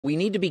We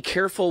need to be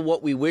careful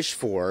what we wish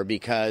for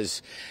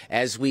because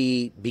as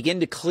we begin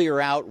to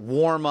clear out,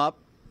 warm up,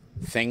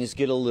 things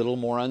get a little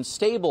more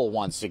unstable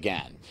once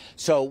again.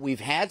 So we've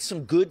had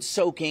some good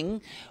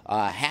soaking,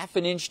 half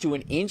an inch to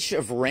an inch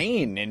of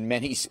rain in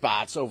many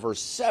spots over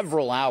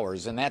several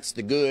hours, and that's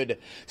the good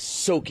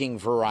soaking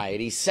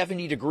variety.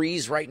 70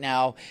 degrees right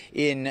now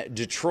in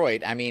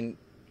Detroit. I mean,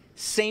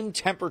 same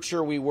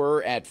temperature we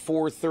were at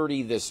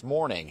 4:30 this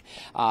morning.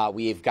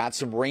 We've got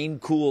some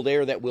rain-cooled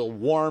air that will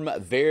warm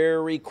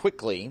very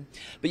quickly.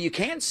 But you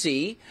can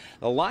see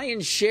the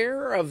lion's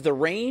share of the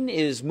rain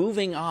is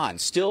moving on.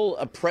 Still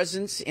a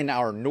presence in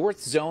our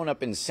north zone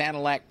up in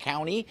Sanilac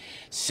County,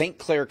 St.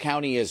 Clair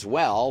County as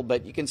well.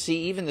 But you can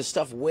see even the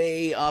stuff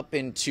way up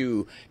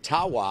into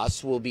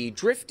Tawas will be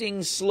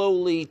drifting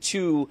slowly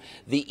to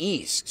the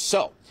east.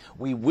 So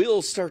we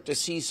will start to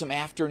see some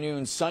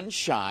afternoon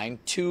sunshine,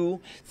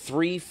 2,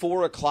 3,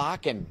 4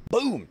 o'clock, and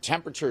boom,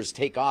 temperatures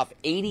take off.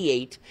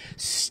 88,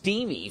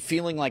 steamy,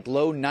 feeling like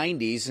low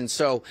 90s. And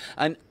so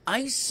an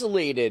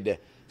isolated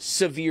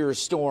severe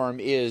storm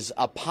is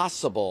a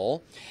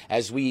possible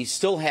as we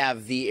still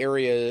have the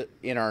area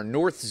in our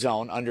north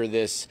zone under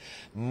this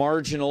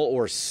marginal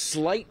or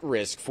slight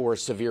risk for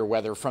severe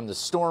weather from the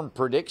Storm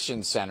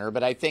Prediction Center.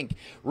 But I think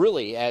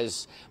really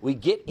as we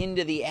get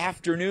into the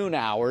afternoon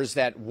hours,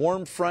 that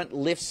warm front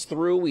lifts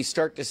through, we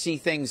start to see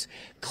things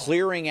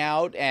clearing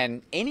out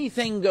and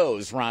anything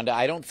goes, Rhonda.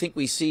 I don't think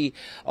we see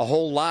a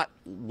whole lot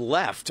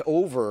left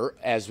over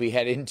as we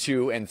head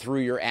into and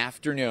through your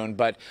afternoon,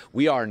 but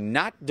we are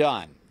not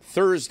done.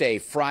 Thursday,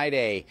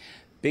 Friday,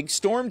 big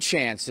storm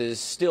chances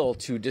still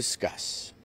to discuss.